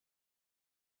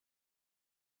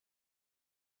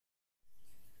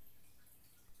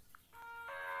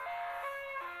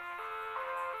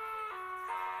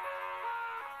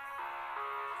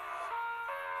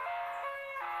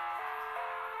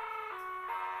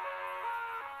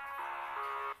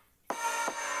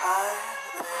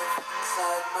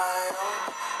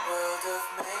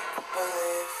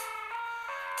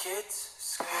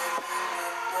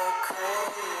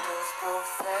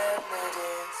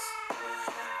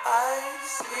I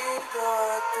see the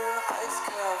world through ice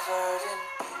covered in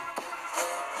ink and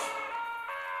bleach.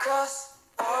 Cross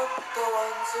out the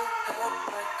ones who heard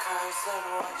my cries and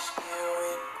watched me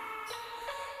weep.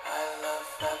 I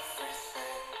love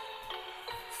everything.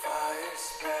 Fire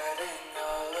spreading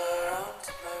all around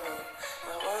my room.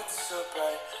 My world's so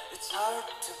bright, it's hard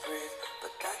to breathe,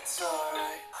 but that's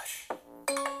alright. Hush.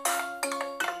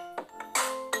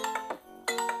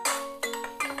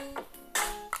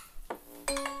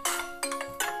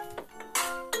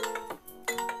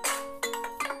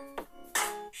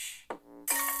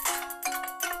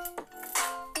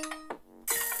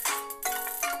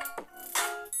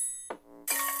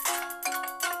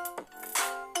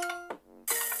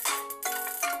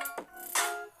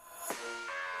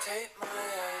 Take my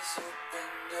eyes open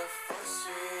to force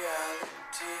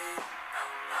reality.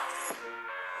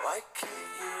 Why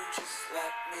can't you just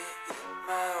let me eat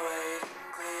my weight in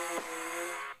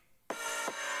glee?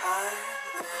 I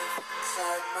live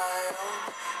inside my own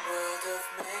world of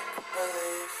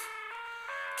make-believe.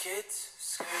 Kids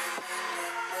screaming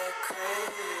in their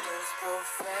cradles,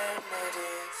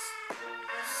 profanities.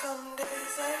 Some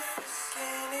days I feel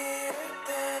skinnier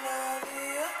than all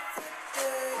the other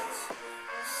days.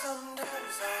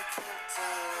 Sometimes I can't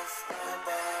tell if my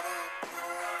body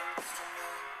belongs to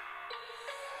me.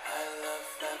 I love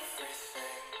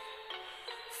everything.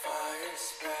 Fire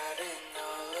spreading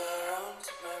all around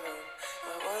my room.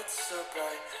 My world's so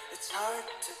bright, it's hard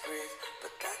to breathe,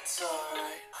 but that's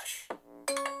alright. Hush.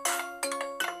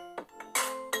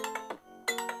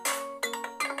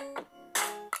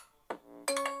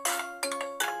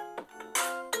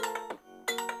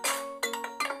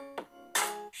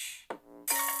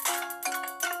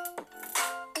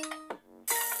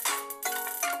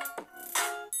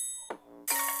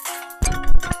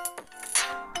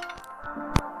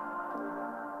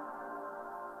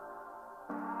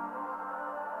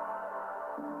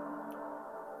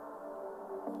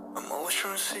 I'm always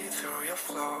trying to see through your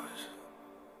flaws,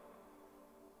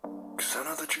 'cause I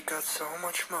know that you got so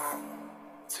much more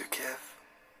to give.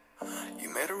 You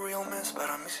made a real mess, but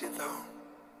I miss you though,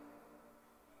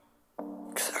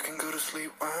 'cause I can go to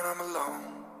sleep when I'm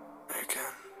alone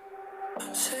again.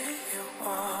 Say you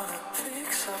wanna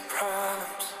fix our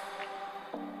problems.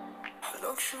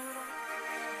 Look, sure,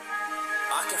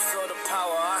 I can feel the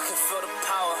power, I can feel the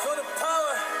power. Feel the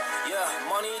power. Yeah,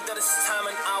 money that is time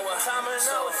and hour. Time and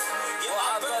hour. Yeah,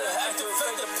 well, I better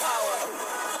activate the power.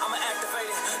 I'ma activate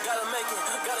it, gotta make it,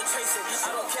 gotta chase it.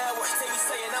 I don't care what they be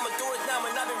saying, I'ma do it now.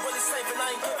 And I've been really saving,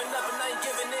 I ain't giving up and I ain't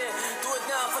giving in. Do it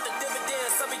now for the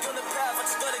dividends. I'll be on the path, I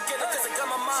just gotta get it, 'cause I got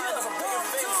my mind on some bigger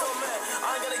things. So man,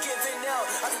 I ain't gonna give in now.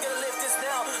 I can gotta live this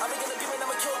now. I'm gonna be when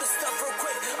I'ma kill this stuff real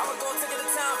quick. I'ma go take it to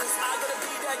town, 'cause I gotta be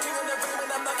that king on the ring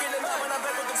when I'm knocking it out. When I'm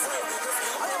back with the brain, 'cause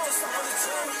I am just up on the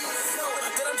journey. Know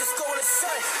that I'm just going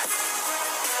insane.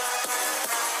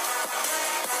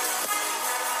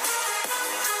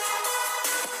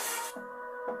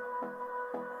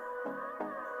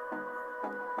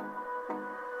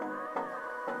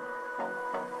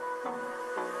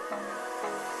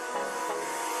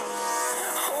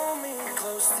 Hold me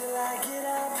close till I get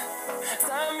up.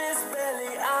 Time is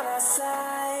barely on our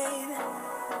side.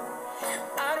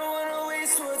 I don't wanna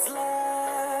waste what's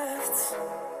left.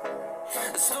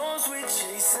 The storms we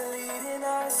chase are leading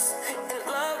us, and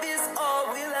love is all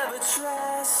we'll ever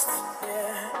trust.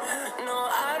 Yeah, no,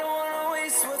 I don't wanna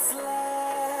waste what's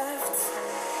left.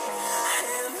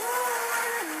 And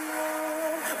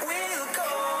on we'll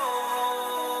go,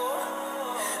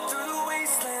 through the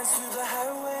wastelands, through the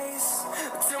highways,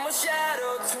 till my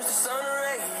shadow turns to sun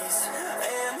rays.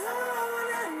 And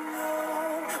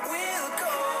on we'll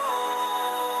go,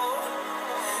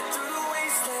 through the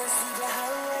wastelands, through the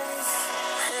highways.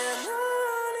 And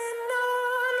on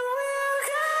we'll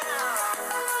go.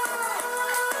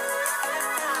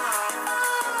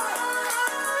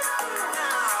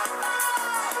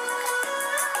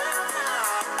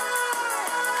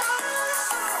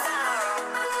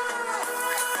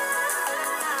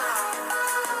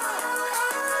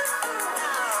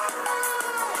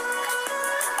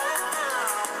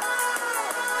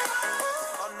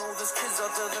 I know there's kids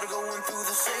out there that are going through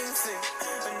the same thing,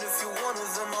 and if you're one of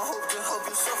them, I hope to help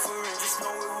your suffering. Just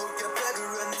know it will get better,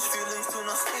 and these feelings do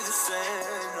not stay the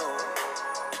same. No,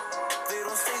 they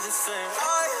don't stay the same.